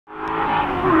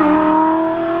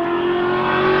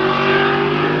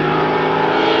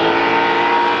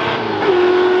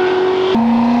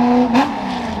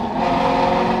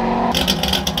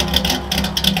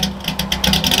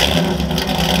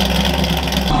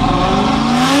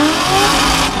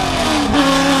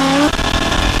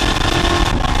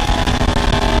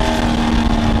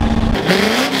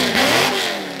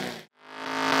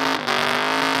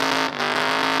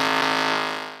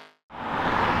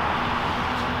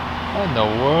What in the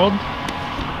world?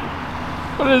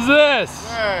 What is this?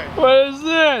 Hey. What is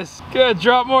this? Gonna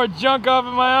drop more junk off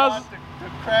in my house? The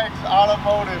Craig's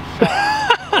Automotive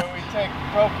Shop. Where we take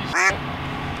broken shit,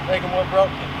 make them more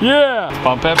broken. Yeah.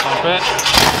 Pump it, pump it.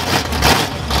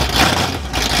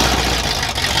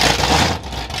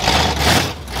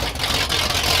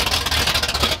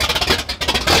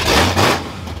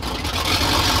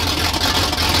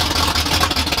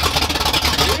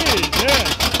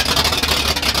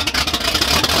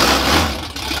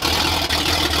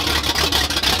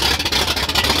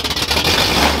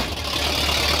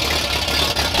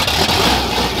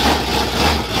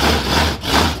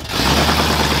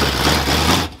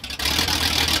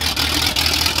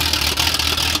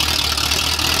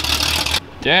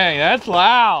 Dang, that's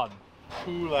loud.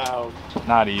 Too loud.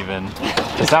 Not even.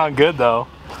 It sounded good though.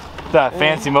 That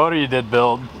fancy motor you did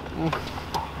build.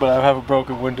 But I have a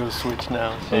broken Windows switch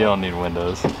now. So You don't need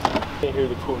windows. can't hear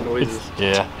the cool noises.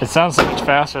 Yeah. It sounds so much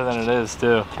faster than it is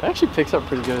too. It actually picks up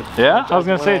pretty good. Yeah? I was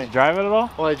gonna say, did you drive it at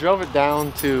all? Well, I drove it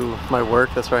down to my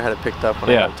work. That's where I had it picked up when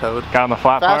I got it towed. Got on the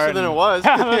flat part. Faster than it was.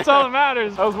 Yeah, that's all that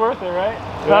matters. That was worth it, right?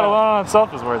 Yeah. That alone on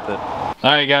itself is worth it.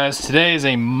 Alright guys, today is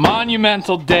a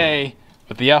monumental day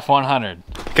with the F100.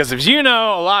 Because as you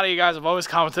know, a lot of you guys have always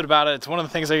commented about it. It's one of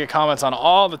the things I get comments on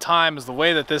all the time is the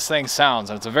way that this thing sounds.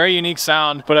 And it's a very unique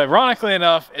sound, but ironically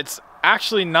enough, it's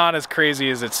actually not as crazy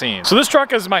as it seems. So this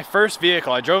truck is my first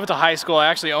vehicle. I drove it to high school. I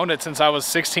actually owned it since I was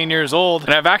 16 years old.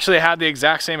 And I've actually had the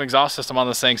exact same exhaust system on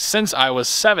this thing since I was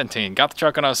 17. Got the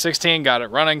truck when I was 16, got it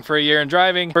running for a year and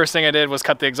driving. First thing I did was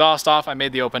cut the exhaust off. I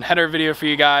made the open header video for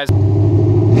you guys.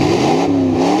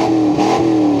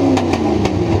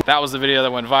 That was the video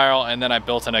that went viral, and then I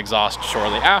built an exhaust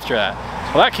shortly after that.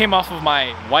 Well, that came off of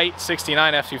my white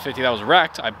 69 F250 that was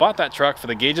wrecked. I bought that truck for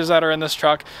the gauges that are in this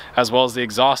truck, as well as the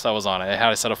exhaust that was on it. It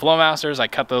had a set of Flowmasters. I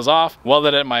cut those off,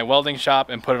 welded it in my welding shop,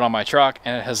 and put it on my truck,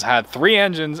 and it has had 3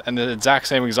 engines and the exact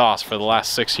same exhaust for the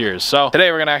last 6 years. So today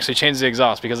we're gonna actually change the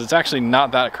exhaust because it's actually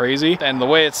not that crazy, and the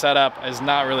way it's set up is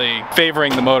not really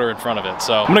favoring the motor in front of it.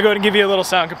 So I'm gonna go ahead and give you a little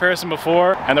sound comparison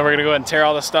before, and then we're gonna go ahead and tear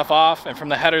all this stuff off, and from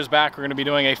the headers back, we're gonna be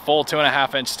doing a full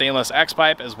 2.5-inch stainless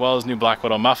X-pipe, as well as new Black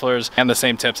Widow mufflers, and the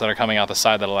same tips that are coming out the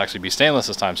side that'll actually be stainless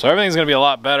this time. So everything's gonna be a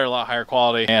lot better, a lot higher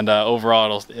quality, and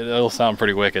overall it'll sound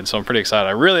pretty wicked. So I'm pretty excited.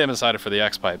 I really am excited for the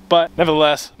X-pipe. But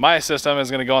nevertheless, my system is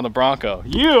gonna go on the Bronco.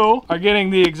 You are getting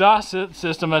the exhaust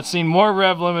system that's seen more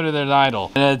rev limiter than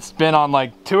idle. And it's been on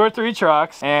like 2 or 3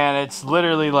 trucks, and it's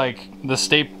literally like the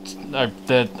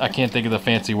I can't think of the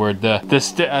fancy word.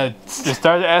 Start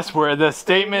the S word. The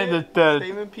statement. The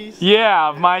statement piece. Yeah,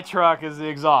 of my truck is the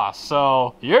exhaust.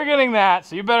 So you're getting that.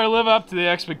 So you better live up to the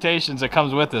expectations that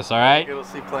comes with this. All right. It'll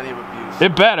see plenty of abuse.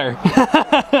 It better.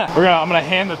 I'm gonna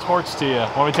hand the torch to you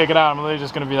when we take it out. I'm literally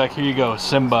just gonna be like, here you go,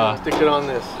 Simba. Stick it on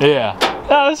this. Yeah.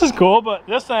 Oh, this is cool, but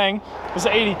this thing is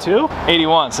an 82?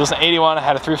 81. So this is an 81. It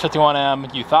had a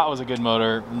 351M. You thought it was a good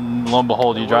motor. Lo and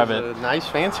behold, you drive it. A nice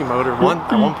fancy motor at one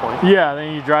point. Yeah,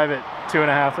 then you drive it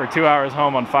 2.5 or 2 hours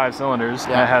home on 5 cylinders.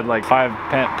 Yeah. And it had like 5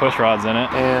 pent push rods in it.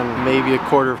 And maybe a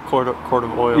quart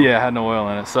of oil. Yeah, it had no oil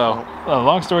in it. So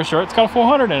long story short, it's got a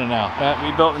 400 in it now. That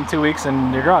we built in 2 weeks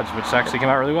in your garage, which actually came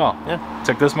out really well. Yeah.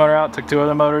 Took this motor out, took 2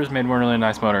 other motors, made one really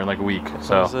nice motor in like a week.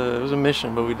 So it was a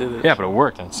mission, but we did it. Yeah, but it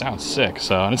worked and it sounds sick.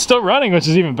 So, and it's still running, which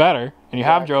is even better. And you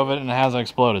have drove it and it hasn't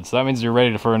exploded. So that means you're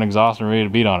ready for an exhaust and ready to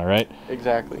beat on it, right?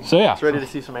 Exactly. So yeah. It's ready to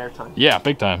see some airtime. Yeah,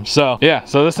 big time. So yeah,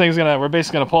 so this thing's we're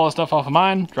basically gonna pull all the stuff off of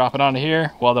mine, drop it onto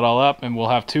here, weld it all up, and we'll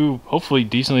have 2 hopefully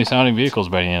decently sounding vehicles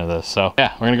by the end of this. So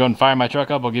yeah, we're gonna go ahead and fire my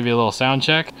truck up. I'll give you a little sound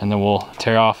check, and then we'll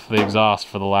tear off the exhaust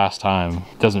for the last time.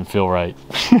 Doesn't feel right.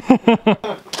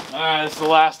 Alright, this is the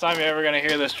last time you're ever gonna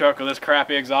hear this truck with this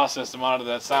crappy exhaust system on it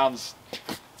that sounds...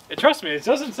 Trust me, it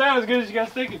doesn't sound as good as you guys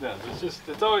think it does.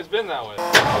 It's always been that way.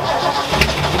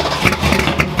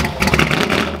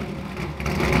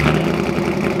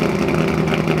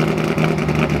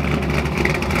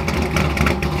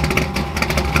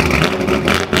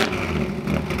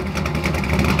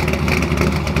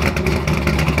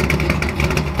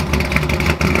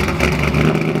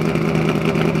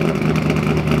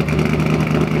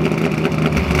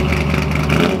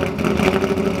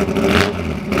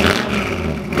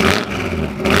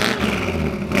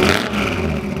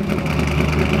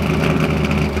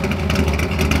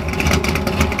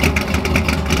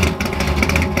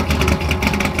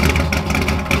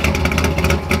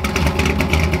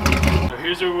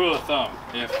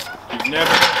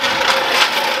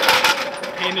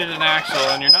 painted an axle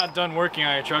and you're not done working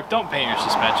on your truck, don't paint your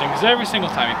suspension, because every single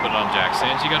time you put it on jack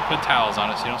stands, you gotta put towels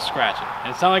on it so you don't scratch it.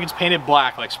 And it's not like it's painted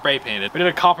black, like spray painted. We did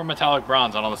a copper metallic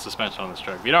bronze on all the suspension on this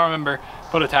truck. If you don't remember,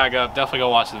 put a tag up, definitely go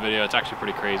watch the video. It's actually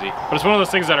pretty crazy. But it's one of those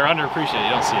things that are underappreciated,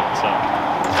 you don't see it, so.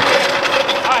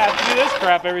 I have to do this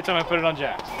crap every time I put it on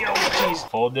jack. Yo, jeez.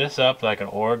 Fold this up like an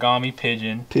origami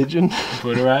pigeon. Pigeon?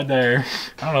 Put it right there.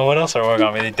 I don't know what else are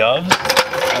origami, are they doves?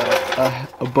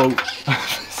 A boat.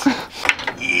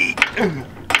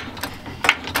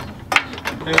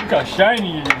 Hey, look how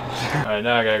shiny it is. Alright,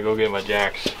 now I gotta go get my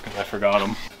jacks, because I forgot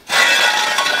them.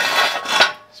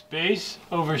 Space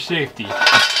over safety.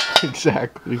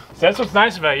 Exactly. So that's what's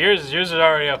nice about yours, is yours is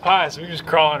already up high, so we can just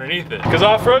crawl underneath it. Because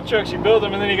off-road trucks, you build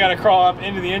them and then you gotta crawl up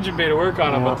into the engine bay to work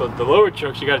on them, but the lower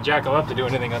trucks, you gotta jack them up to do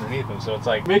anything underneath them. So it's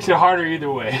like, makes it harder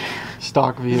either way.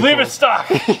 Stock vehicle. Leave it stock!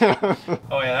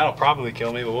 Oh yeah, that'll probably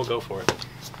kill me, but we'll go for it.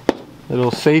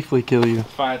 It'll safely kill you.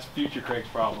 Fine, it's future Craig's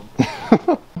problem.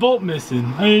 Bolt missing.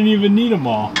 I didn't even need them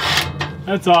all.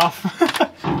 That's off.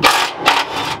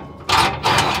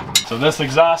 So this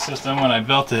exhaust system, when I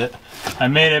built it, I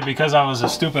made it because I was a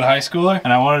stupid high schooler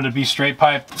and I wanted to be straight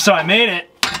piped. So I made it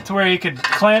to where you could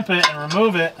clamp it and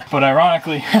remove it. But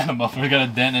ironically, the muffler got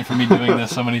a dent in it for me doing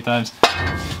this so many times.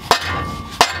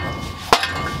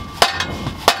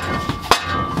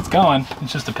 It's going,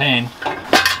 it's just a pain.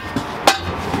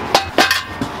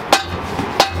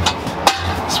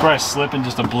 Where I slip and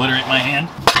just obliterate my hand.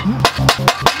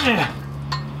 Yeah.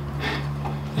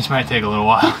 This might take a little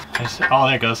while. Oh,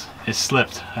 there it goes. It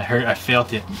slipped. I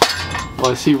felt it. Well,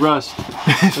 I see rust.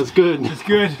 That's good. That's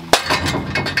good.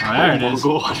 Oh, there it is.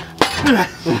 God.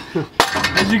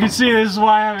 As you can see, this is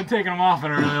why I haven't taken them off in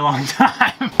a really long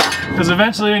time. Because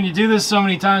eventually when you do this so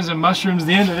many times, it mushrooms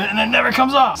the end of it and it never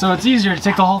comes off. So it's easier to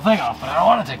take the whole thing off, but I don't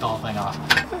want to take the whole thing off.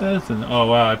 Oh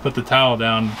wow, I put the towel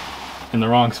down in the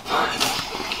wrong spot.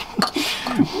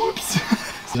 Whoops.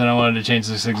 Then I wanted to change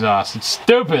this exhaust. It's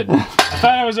stupid. I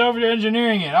thought I was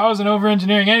over-engineering it. I wasn't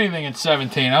over-engineering anything at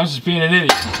 17. I was just being an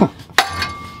idiot.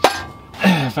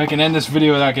 If I can end this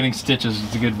video without getting stitches,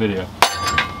 it's a good video.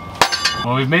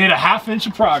 Well, we've made a ½ inch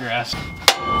of progress.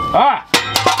 Ah!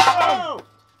 Oh!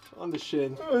 On the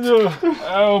shin.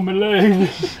 Oh, my leg.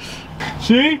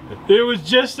 See? It was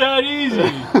just that easy.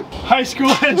 High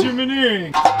school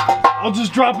engineering. I'll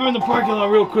just drop her in the parking lot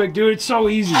real quick, dude. It's so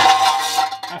easy.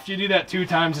 After you do that 2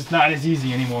 times, it's not as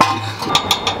easy anymore.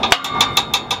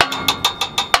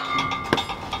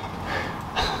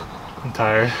 I'm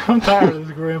tired. I'm tired of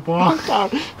this, Grandpa.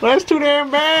 That's too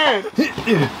damn bad.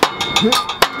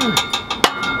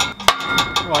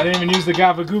 Oh, I didn't even use the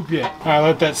gabagoop yet. All right,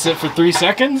 let that sit for 3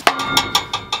 seconds.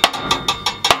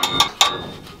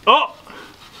 Oh!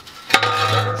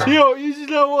 See how easy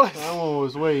that was? That one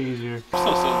was way easier.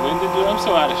 I'm so winded, dude. I'm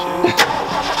so out of shape.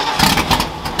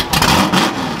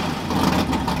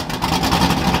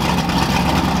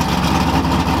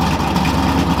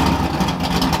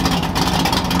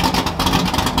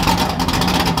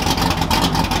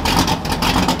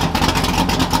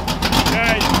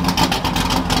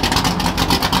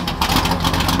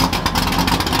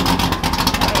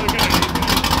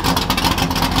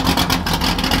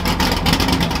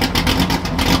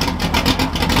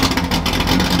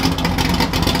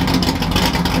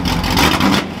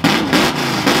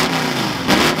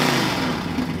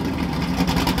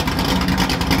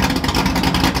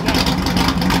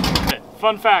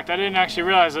 Fun fact, I didn't actually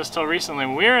realize this till recently.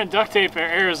 When we were in Duct Tape,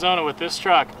 Arizona with this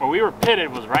truck, where we were pitted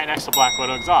was right next to Black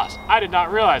Widow exhaust. I did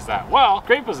not realize that. Well,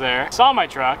 Grape was there, saw my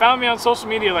truck, found me on social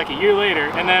media like a year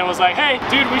later, and then was like, hey,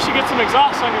 dude, we should get some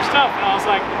exhaust on your stuff. And I was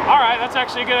like, all right, that's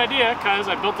actually a good idea, because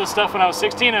I built this stuff when I was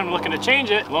 16 and I'm looking to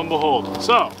change it. Lo and behold.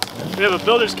 So, we have a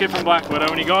builder's kit from Black Widow.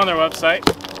 When you go on their website,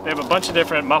 they have a bunch of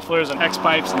different mufflers and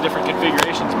X-pipes and different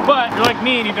configurations. But if you're like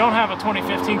me and you don't have a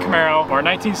 2015 Camaro or a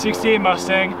 1968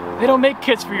 Mustang, they don't make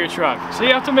kits for your truck. So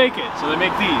you have to make it. So they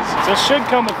make these. So it should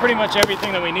come with pretty much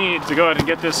everything that we need to go ahead and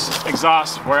get this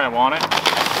exhaust where I want it.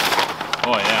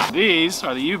 Oh yeah. These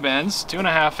are the U-bends,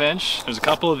 2.5 inch. There's a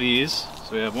couple of these.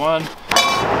 So we have one, a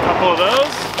couple of those.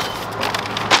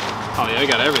 Oh yeah, we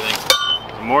got everything.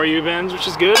 Some more U-bends, which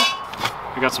is good.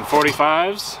 We got some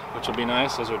 45s, which will be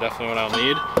nice. Those are definitely what I'll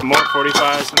need. Some more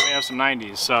 45s, and then we have some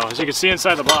 90s. So as you can see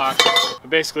inside the box, we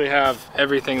basically have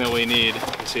everything that we need. You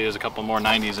can see there's a couple more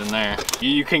 90s in there.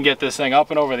 You can get this thing up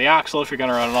and over the axle if you're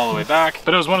gonna run it all the way back.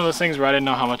 But it was one of those things where I didn't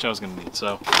know how much I was gonna need.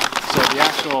 So the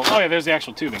actual, oh yeah, there's the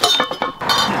actual tubing.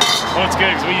 Well, it's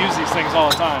good because we use these things all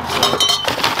the time. So,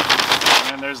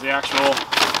 and then there's the actual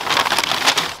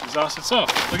exhaust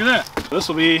itself. Look at that. This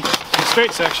will be the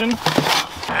straight section.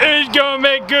 It's gonna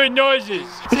make good noises.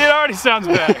 See, it already sounds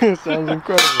bad. It sounds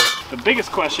incredible. The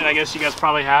biggest question I guess you guys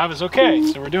probably have is, okay,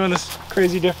 so we're doing this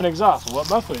crazy different exhaust. Well, what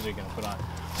mufflers are you gonna put on?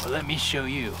 Well, let me show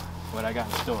you what I got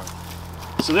in store.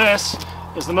 So this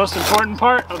is the most important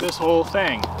part of this whole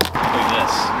thing. Look at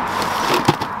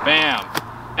this. Bam.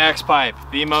 X-pipe,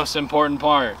 the most important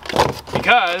part.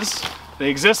 Because the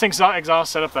existing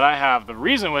exhaust setup that I have, the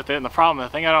reason with it and the problem, the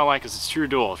thing I don't like is it's true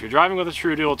dual. If you're driving with a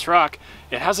true dual truck,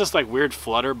 it has this like weird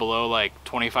flutter below like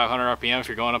 2,500 RPM if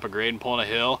you're going up a grade and pulling a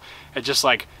hill. It just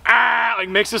like, like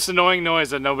makes this annoying noise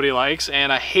that nobody likes,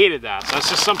 and I hated that. So that's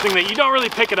just something that you don't really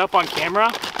pick it up on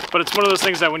camera, but it's one of those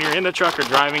things that when you're in the truck or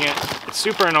driving it, it's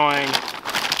super annoying,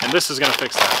 and this is gonna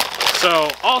fix that. So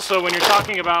also when you're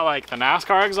talking about like the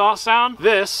NASCAR exhaust sound,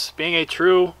 this being a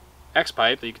true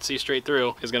X-pipe that you can see straight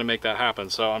through is gonna make that happen.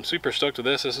 So I'm super stoked with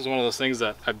this. This is one of those things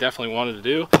that I've definitely wanted to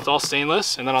do. It's all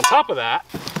stainless, and then on top of that,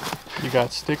 you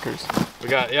got stickers. we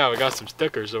got some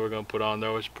stickers that we're gonna put on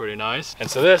there, which is pretty nice. And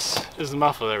so this is the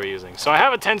muffler that we're using. So I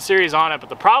have a 10 series on it, but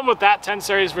the problem with that 10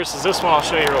 series versus this one, I'll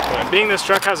show you real quick. Being this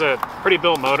truck has a pretty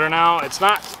built motor now, it's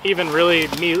not even really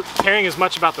me caring as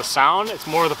much about the sound, it's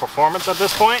more the performance at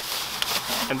this point.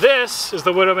 And this is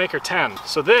the Widowmaker 10.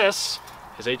 So this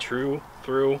is a true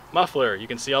through muffler. You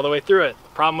can see all the way through it. The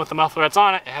problem with the muffler that's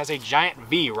on it, it has a giant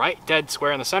V right dead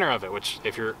square in the center of it, which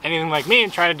if you're anything like me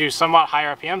and trying to do somewhat high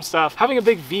RPM stuff, having a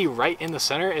big V right in the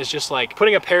center is just like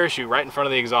putting a parachute right in front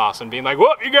of the exhaust and being like,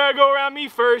 whoop, you gotta go around me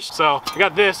first. So I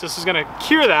got this is gonna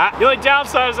cure that. The only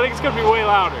downside is I think it's gonna be way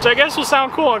louder, which I guess will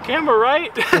sound cool on camera,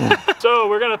 right? So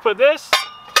we're gonna put this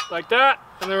like that,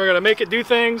 and then we're gonna make it do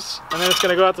things, and then it's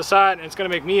gonna go out the side, and it's gonna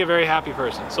make me a very happy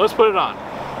person. So let's put it on.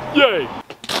 Yay!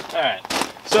 Alright,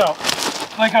 so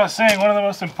like I was saying, one of the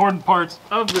most important parts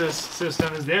of this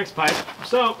system is the X-pipe.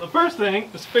 So the first thing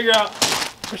is figure out,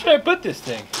 where should I put this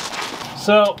thing?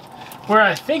 So where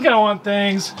I think I want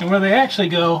things and where they actually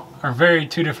go are very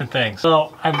two different things.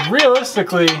 So I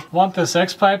realistically want this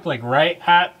X-pipe like right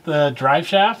at the drive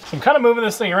shaft. So I'm kind of moving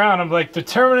this thing around. I'm like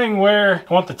determining where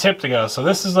I want the tip to go. So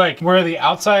this is like where the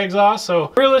outside exhaust.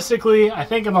 So realistically, I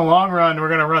think in the long run, we're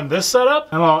gonna run this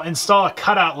setup and I'll install a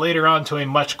cutout later on to a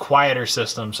much quieter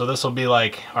system. So this will be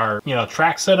like our, you know,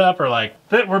 track setup, or like,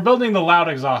 we're building the loud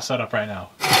exhaust setup right now.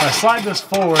 If I slide this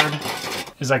forward,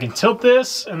 is I can tilt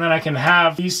this, and then I can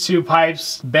have these two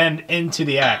pipes bend into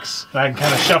the X. And I can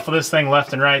kind of shuffle this thing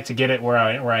left and right to get it where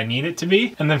I need it to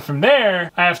be. And then from there,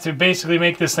 I have to basically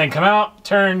make this thing come out,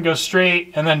 turn, go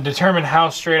straight, and then determine how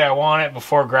straight I want it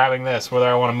before grabbing this, whether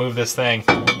I want to move this thing,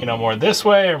 you know, more this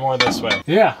way or more this way.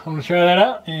 Yeah, I'm gonna try that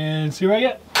out and see what I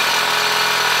get.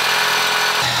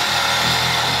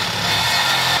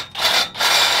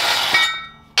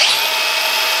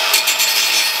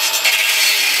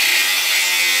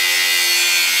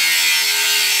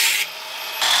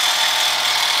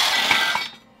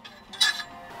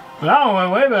 But that one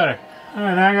went way better. All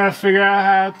right, now I gotta figure out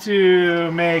how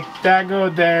to make that go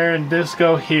there and this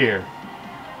go here.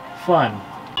 Fun.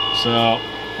 So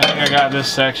I think I got this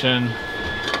section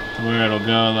where it'll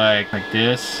go like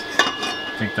this.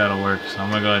 I think that'll work. So I'm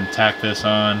gonna go ahead and tack this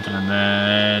on and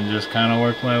then just kind of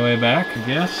work my way back, I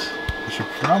guess. I should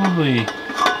probably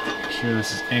make sure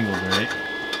this is angled right.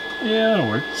 Yeah,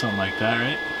 that'll work. Something like that,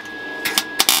 right?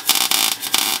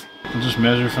 I'll just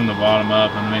measure from the bottom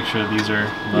up and make sure these are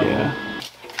level. Yeah.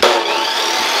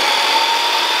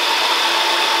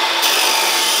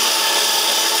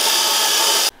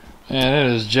 And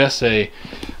it is just a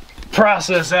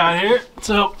process out here.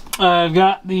 So I've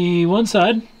got the one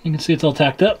side, you can see it's all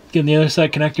tacked up. Getting the other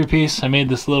side connector piece, I made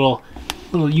this little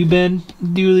U-bend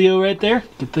dealio right there.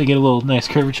 Get a little nice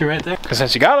curvature right there. Because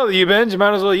since you got all the U-bends, you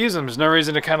might as well use them. There's no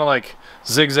reason to kind of like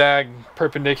zigzag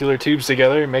perpendicular tubes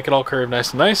together and make it all curved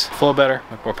nice and nice. Flow better,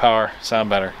 make more power, sound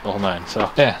better, the whole nine. So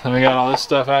yeah, then we got all this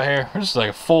stuff out here. We're just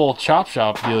like a full chop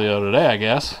shop dealio today, I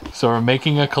guess. So we're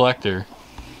making a collector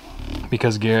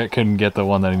because Garrett couldn't get the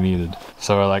one that he needed.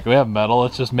 So we're like, we have metal,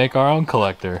 let's just make our own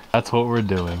collector. That's what we're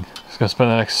doing. Just gonna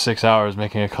spend the next 6 hours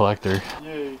making a collector.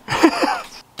 Yay.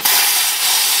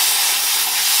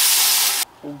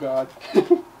 Oh God.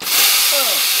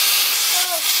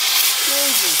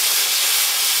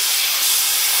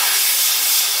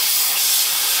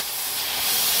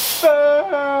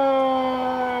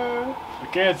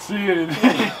 I can't see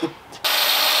anything.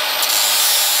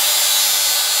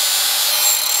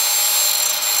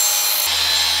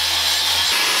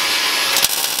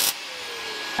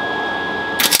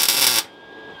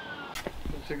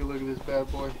 Take a look at this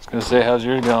bad boy. I was gonna say, how's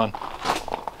yours going?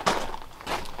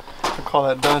 I'll call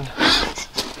that done.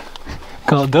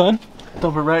 Call it done?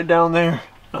 Dump it right down there.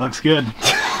 That looks good.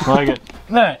 I like it.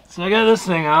 Alright, so I got this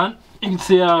thing on. You can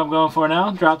see how I'm going for now.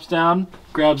 Drops down,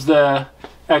 grabs the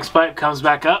X-pipe, comes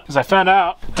back up. Because I found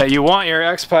out that you want your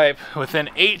X-pipe within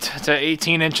 8 to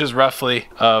 18 inches roughly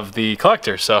of the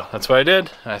collector. So that's what I did.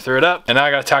 I threw it up, and now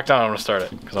I got it tacked on. I'm gonna start it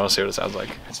because I want to see what it sounds like.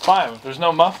 It's fine. If there's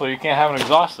no muffler, you can't have an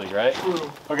exhaust leak, right?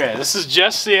 Okay, this is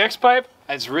just the X-pipe.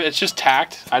 It's just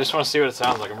tacked. I just want to see what it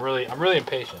sounds like. I'm really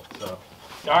impatient. So,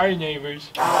 sorry,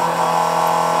 neighbors.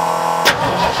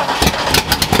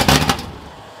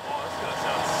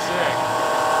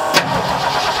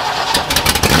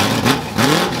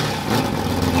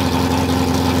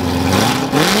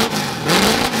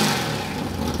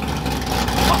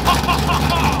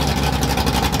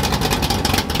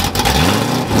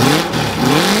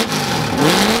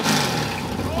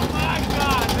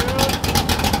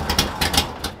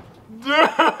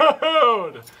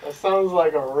 That sounds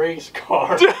like a race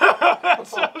car. Dude, that's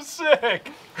so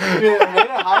sick. Dude, I made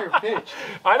a higher pitch.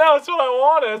 I know, that's what I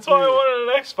wanted. That's why I wanted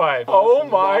an X-pipe. Oh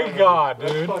my god, dude.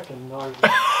 That's fucking gnarly.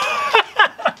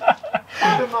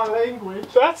 In my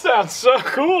language. That sounds so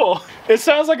cool. It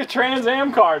sounds like a Trans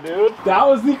Am car, dude. That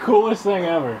was the coolest thing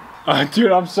ever.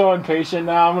 Dude, I'm so impatient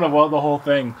now. I'm gonna weld the whole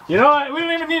thing. You know what? We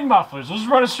don't even need mufflers. We'll just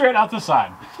run it straight out the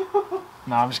side.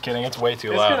 No, I'm just kidding. It's way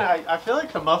too loud. I feel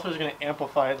like the muffler's gonna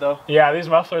amplify it though. Yeah, these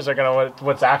mufflers are gonna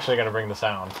what's actually gonna bring the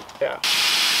sound. Yeah.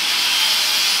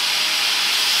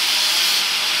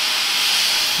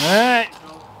 All right.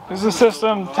 This is the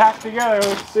system tacked together.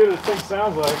 Let's see what this thing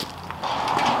sounds like.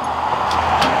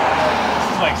 This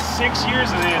is like 6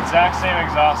 years of the exact same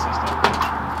exhaust system.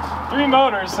 3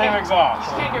 motors, same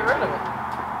exhaust. You can't get rid of it.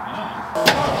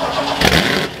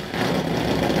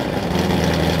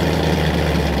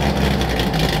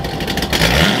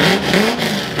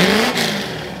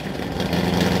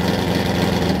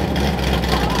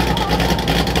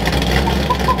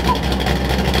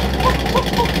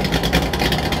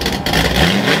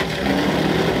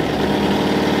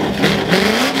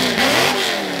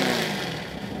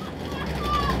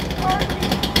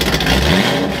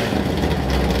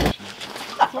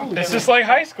 It's just like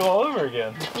high school all over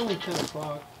again. It's only 10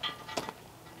 o'clock.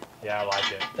 Yeah, I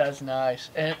like it. That's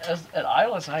nice. And at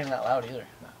Iowa, it's not even that loud either.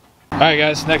 Alright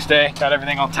guys, next day, got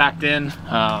everything all tacked in.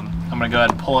 I'm gonna go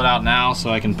ahead and pull it out now so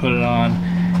I can put it on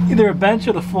either a bench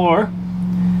or the floor.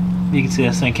 You can see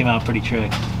this thing came out pretty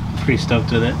trick. Pretty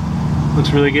stoked with it.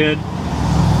 Looks really good.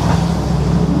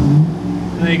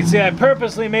 And you can see I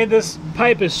purposely made this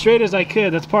pipe as straight as I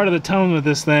could. That's part of the tone with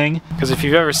this thing. Because if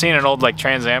you've ever seen an old like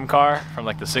Trans Am car from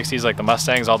like the 60s, like the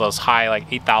Mustangs, all those high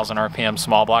like 8,000 RPM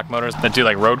small block motors that do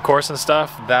like road course and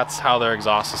stuff, that's how their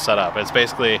exhaust is set up. It's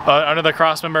basically under the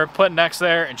crossmember, put next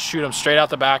there and shoot them straight out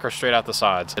the back or straight out the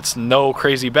sides. It's no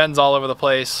crazy bends all over the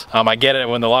place. I get it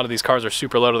when a lot of these cars are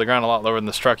super low to the ground, a lot lower than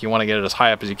this truck, you want to get it as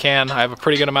high up as you can. I have a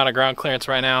pretty good amount of ground clearance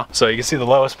right now. So you can see the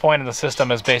lowest point in the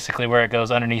system is basically where it goes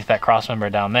underneath that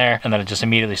crossmember down there, and then it just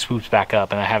immediately swoops back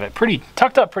up, and I have it pretty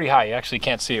tucked up pretty high. You actually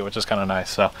can't see it, which is kind of nice.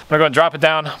 So I'm gonna go and drop it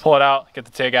down, pull it out, get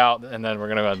the TIG out, and then we're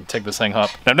gonna go ahead and TIG this thing up.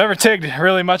 And I've never TIGged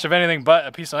really much of anything but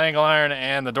a piece of angle iron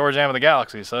and the door jamb of the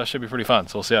Galaxy, so that should be pretty fun.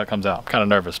 So we'll see how it comes out. I'm kind of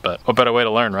nervous, but what better way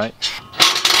to learn, right?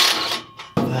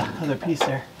 The other piece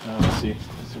there. Let's see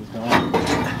what's going on.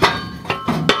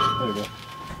 There we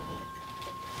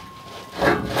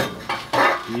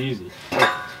go. Easy.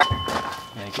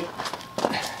 Thank you.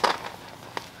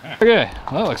 Okay,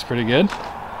 well, that looks pretty good.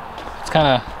 It's kind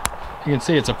of, you can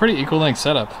see it's a pretty equal length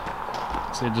setup.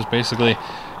 So it just basically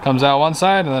comes out one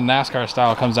side and then NASCAR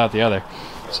style comes out the other.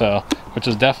 So, which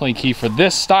is definitely key for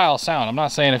this style sound. I'm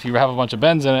not saying if you have a bunch of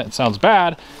bends in it, it sounds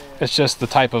bad. It's just the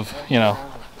type of, you know,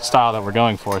 style that we're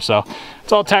going for. So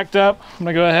it's all tacked up. I'm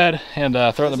gonna go ahead and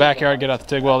throw it in the backyard, get out the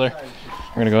TIG welder.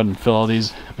 We're gonna go ahead and fill all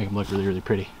these, make them look really, really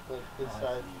pretty.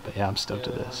 But yeah, I'm stoked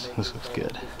with this. This looks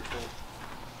good.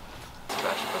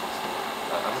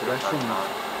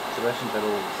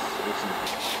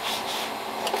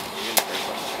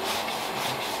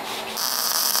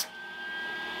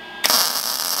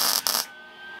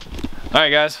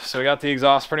 Alright guys, so we got the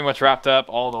exhaust pretty much wrapped up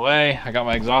all the way. I got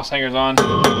my exhaust hangers on.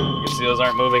 You can see those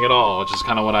aren't moving at all, which is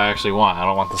kind of what I actually want. I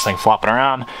don't want this thing flopping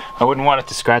around. I wouldn't want it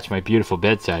to scratch my beautiful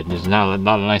bedside. There's not a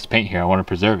nice paint here. I want to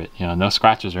preserve it. You know, no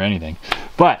scratches or anything.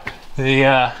 But the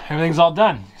everything's all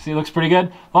done. See, it looks pretty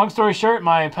good. Long story short,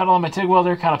 my pedal on my TIG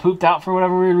welder kind of pooped out for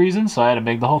whatever weird reason, so I had to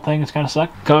make the whole thing. It's kind of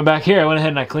sucked. Coming back here, I went ahead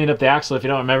and I cleaned up the axle. If you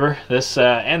don't remember, this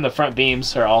and the front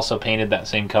beams are also painted that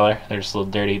same color. They're just a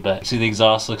little dirty, but see, the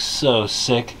exhaust looks so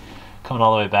sick coming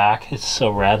all the way back. It's so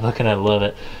rad looking. I love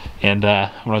it. And I'm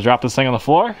gonna drop this thing on the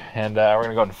floor, and we're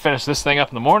gonna go and finish this thing up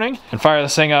in the morning and fire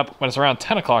this thing up when it's around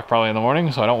 10 o'clock probably in the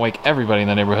morning, so I don't wake everybody in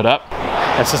the neighborhood up.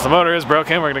 And since the motor is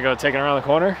broken, we're gonna go take it around the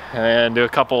corner and do a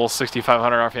couple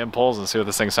 6,500 RPM pulls and see what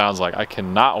this thing sounds like. I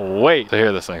cannot wait to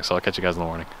hear this thing, so I'll catch you guys in the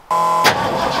morning.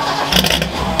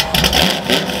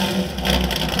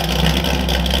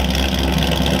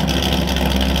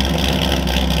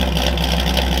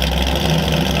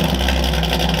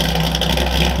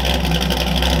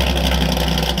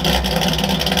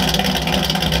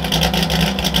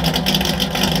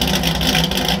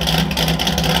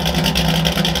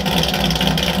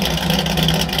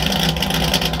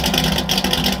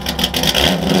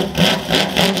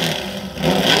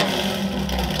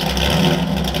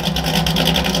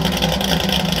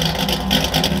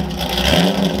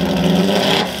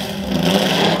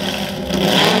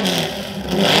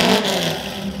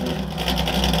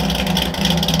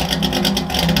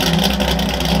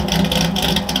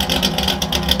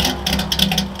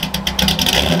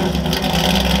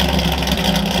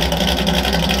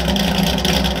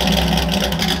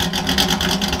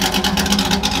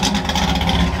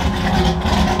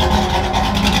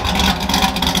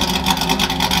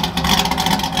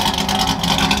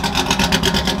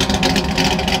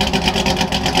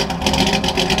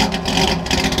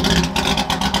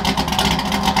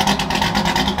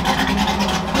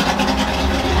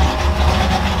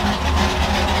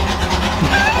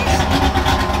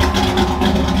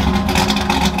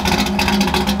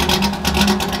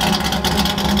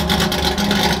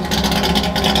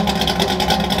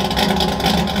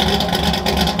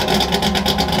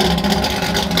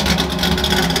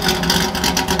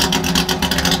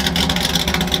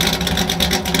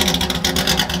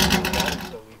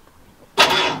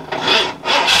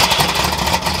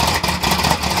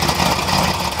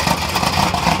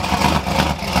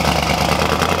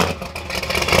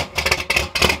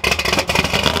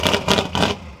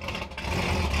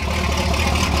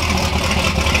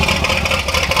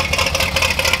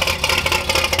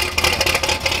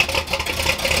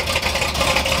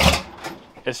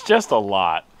 It's just a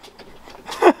lot.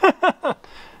 Yeah,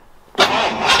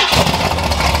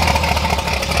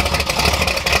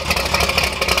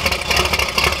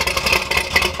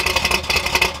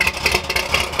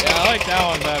 I like that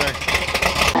one better.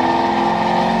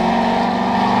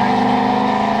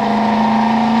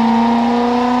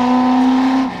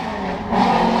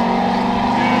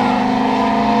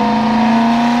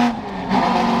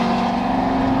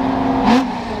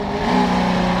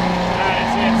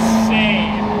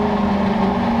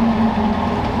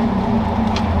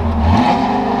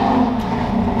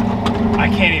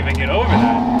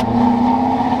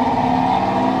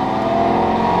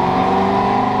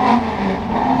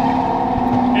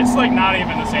 Like not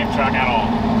even the same truck at all.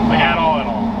 Like at all.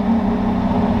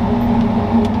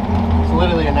 It's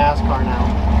literally a NASCAR now.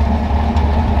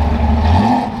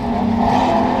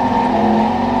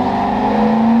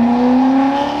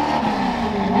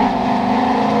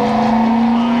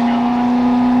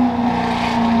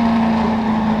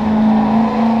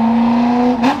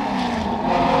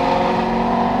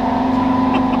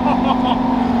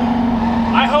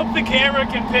 I hope the camera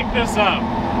can pick this up.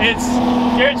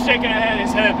 Garrett's shaking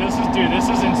his head. This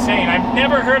is insane. I've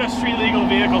never heard a street legal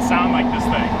vehicle sound like this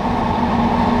thing.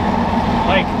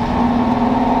 Like,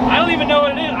 I don't even know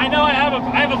what it is. I know I have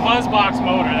a buzz box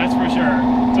motor, that's for sure.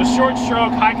 It's a short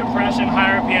stroke, high compression,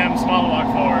 high RPM, small walk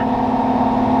forward.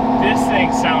 This thing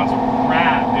sounds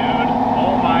rad, dude.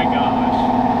 Oh my gosh.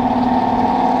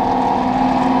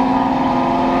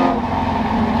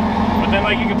 But then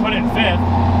like you can put it in fifth,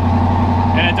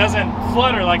 and it doesn't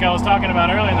flutter like I was talking about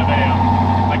earlier in the video.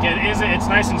 Like it's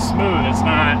nice and smooth. It's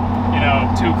not, you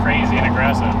know, too crazy and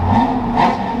aggressive.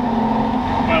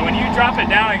 But when you drop it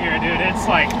down here, dude, it's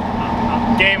like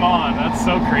game on. That's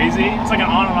so crazy. It's like an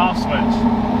on and off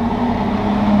switch.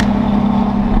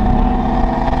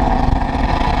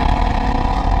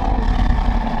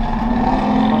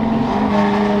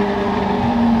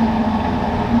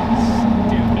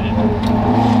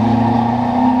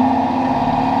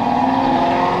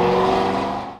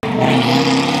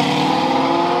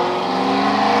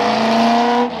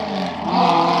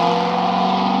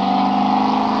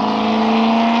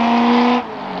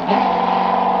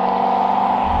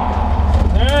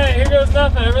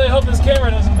 Nothing. I really hope this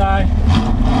camera doesn't die.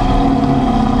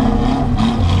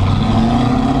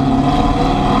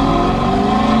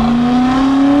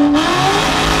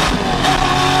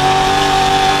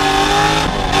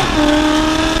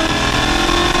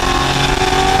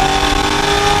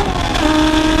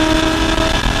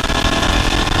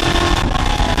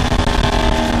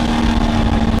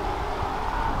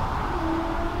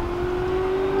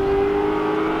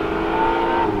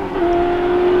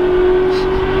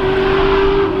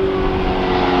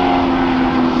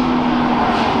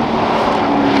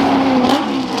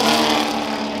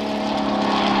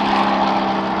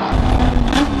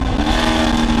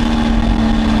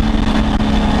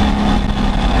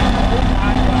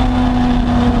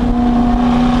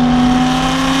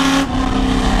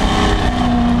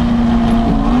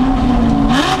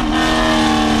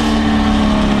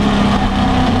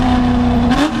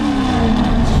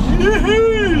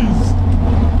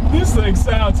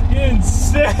 sounds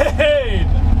insane!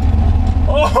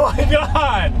 Oh my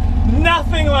god!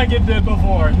 Nothing like it did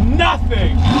before!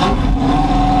 Nothing!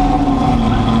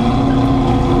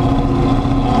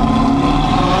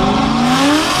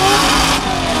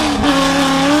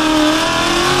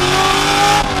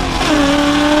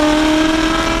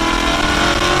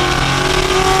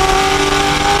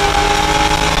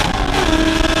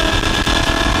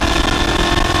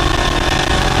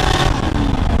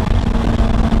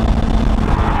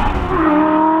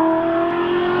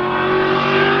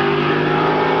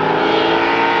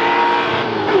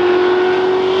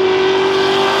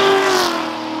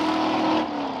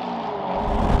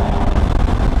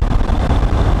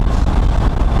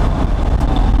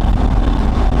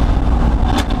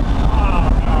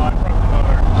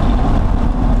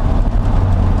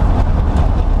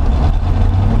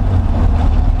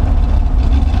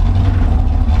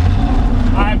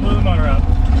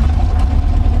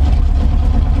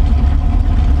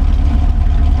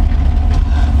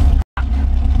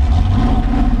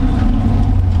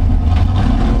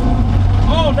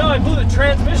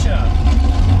 Transmission.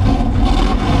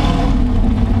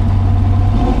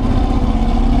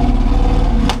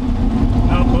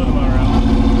 Now blew the motor out.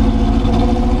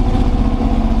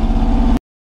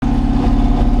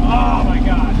 Oh my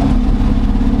god.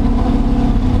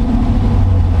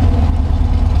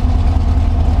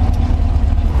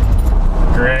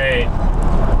 Great.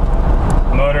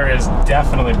 Motor is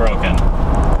definitely broken.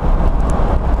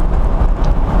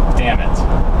 Damn it.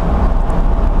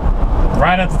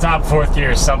 Right at the top 4th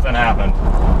gear, something happened.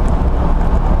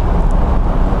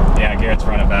 Yeah, Garrett's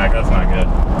running back. That's not good.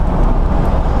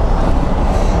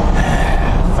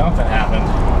 Something happened.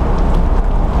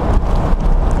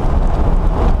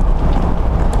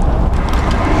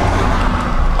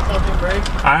 Something break?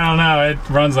 I don't know. It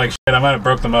runs like shit. I might have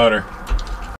broke the motor.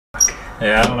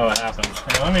 Yeah, I don't know what happened.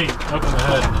 Hey, let me open the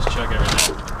hood and just check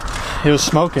everything. It was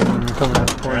smoking when we were coming out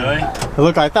the corner. Really?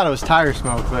 Look, I thought it was tire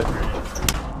smoke, but...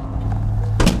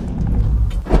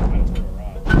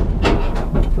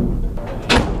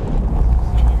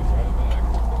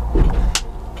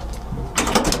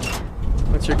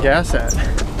 What's your gas at?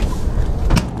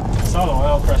 I saw the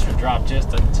oil pressure drop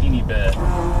just a teeny bit.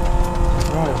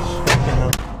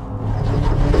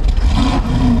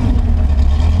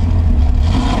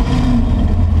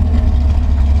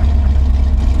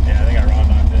 Yeah, I think I raw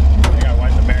knocked it. I think I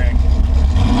wiped the bearing.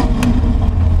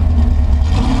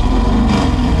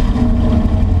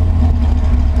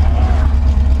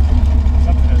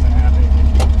 Something isn't happy.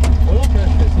 Oil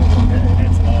pressure seems okay.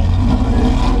 It's low.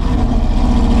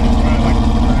 It's running like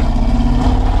crap.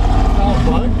 All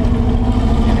plugged?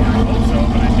 Yeah, I hope so,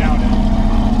 but I doubt it.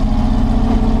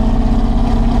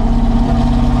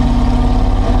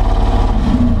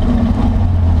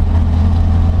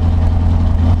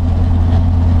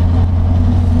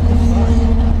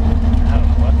 I don't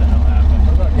know what the hell happened.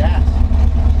 What about gas?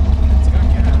 It's got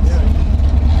gas. Yeah.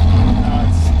 No,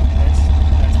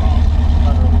 it's wrong.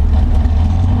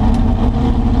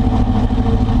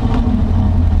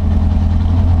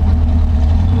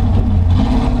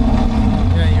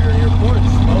 Yeah, you're pouring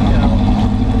smoke out.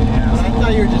 Yeah, I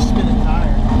thought you were just spinning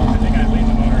tires. I think I leaned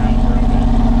the motor out and broke it.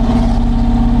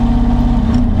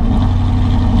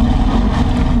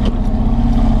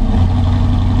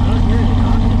 I don't hear you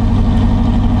knocking.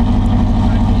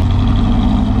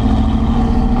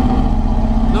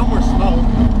 No more smoke.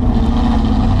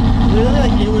 Literally,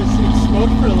 like it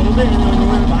smoked for a little bit, and then when we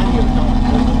went behind you, it was gone.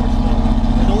 There was no more smoke.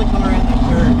 It was only coming around that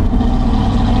curve.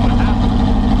 What happened?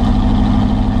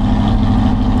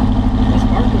 The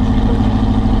spark was good.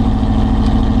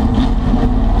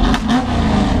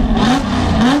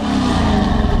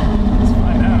 Let's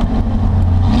find out.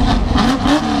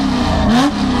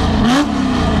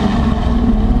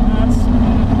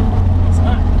 It's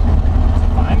not. Is it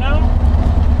fine now?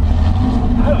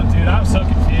 I don't, dude. I'm so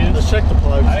confused. Let's check the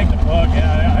plugs. I think the plug.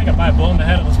 Yeah, I think I might have blown the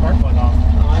head of the spark plug off.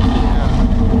 I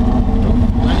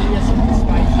need to get some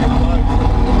spicier plugs.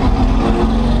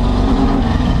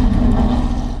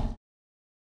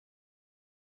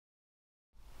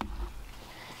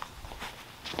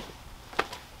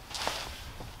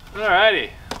 Alrighty,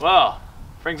 well,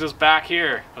 brings us back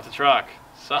here with the truck.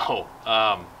 So,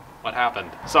 what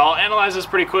happened? So I'll analyze this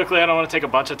pretty quickly. I don't want to take a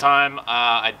bunch of time.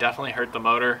 I definitely hurt the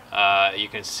motor. You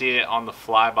can see it on the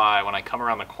flyby. When I come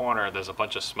around the corner, there's a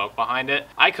bunch of smoke behind it.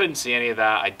 I couldn't see any of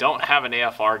that. I don't have an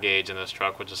AFR gauge in this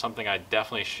truck, which is something I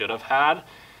definitely should have had.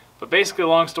 But basically,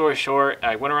 long story short,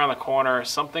 I went around the corner,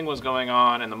 something was going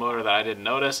on in the motor that I didn't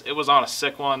notice. It was on a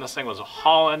sick one. This thing was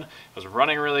hauling, it was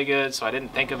running really good, so I didn't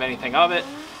think of anything of it.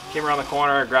 Came around the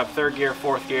corner, grabbed third gear,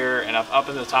 fourth gear, and up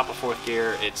in the top of fourth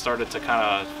gear, it started to kind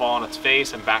of fall on its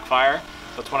face and backfire.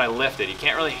 That's when I lifted. You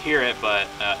can't really hear it, but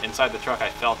inside the truck I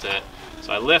felt it.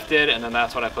 So I lifted, and then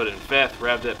that's when I put it in fifth,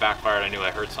 revved it, backfired, I knew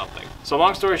I heard something. So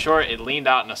long story short, it leaned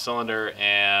out in a cylinder,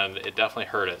 and it definitely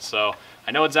hurt it. So I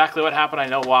know exactly what happened, I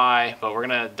know why, but we're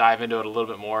gonna dive into it a little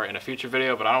bit more in a future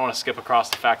video, but I don't wanna skip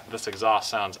across the fact that this exhaust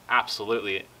sounds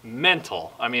absolutely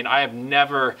mental. I mean, I have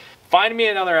never, find me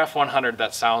another F100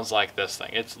 that sounds like this thing.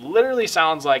 It literally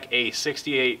sounds like a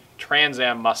 68 Trans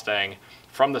Am Mustang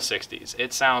from the 60s.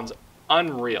 It sounds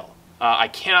unreal. I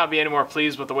cannot be any more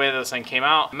pleased with the way that this thing came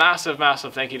out. Massive,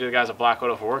 massive thank you to the guys at Black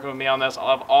Widow for working with me on this.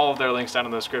 I'll have all of their links down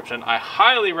in the description. I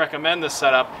highly recommend this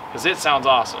setup because it sounds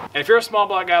awesome. And if you're a small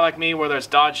block guy like me, whether it's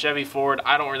Dodge, Chevy, Ford,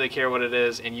 I don't really care what it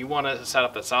is, and you want a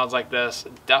setup that sounds like this,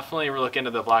 definitely look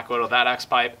into the Black Widow. That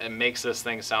X-Pipe, it makes this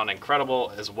thing sound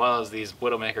incredible, as well as these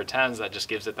Widowmaker 10s that just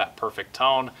gives it that perfect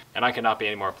tone. And I cannot be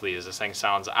any more pleased. This thing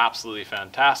sounds absolutely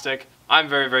fantastic. I'm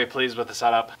very, very pleased with the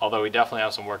setup, although we definitely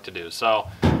have some work to do. So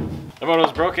the motor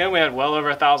was broken. We had well over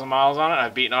 1,000 miles on it.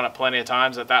 I've beaten on it plenty of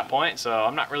times at that point, so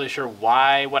I'm not really sure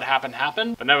why what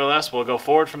happened. But nevertheless, we'll go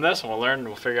forward from this and we'll learn and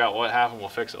we'll figure out what happened. We'll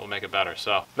fix it. We'll make it better.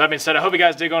 So with that being said, I hope you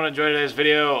guys did go and enjoy today's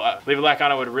video. Leave a like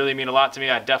on it. Would really mean a lot to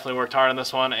me. I definitely worked hard on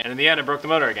this one, and in the end, I broke the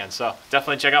motor again. So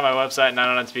definitely check out my website,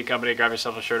 909 Speed Company. Grab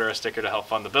yourself a shirt or a sticker to help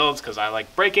fund the builds because I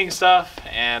like breaking stuff,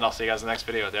 and I'll see you guys in the next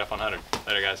video with the F100.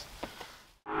 Later, guys.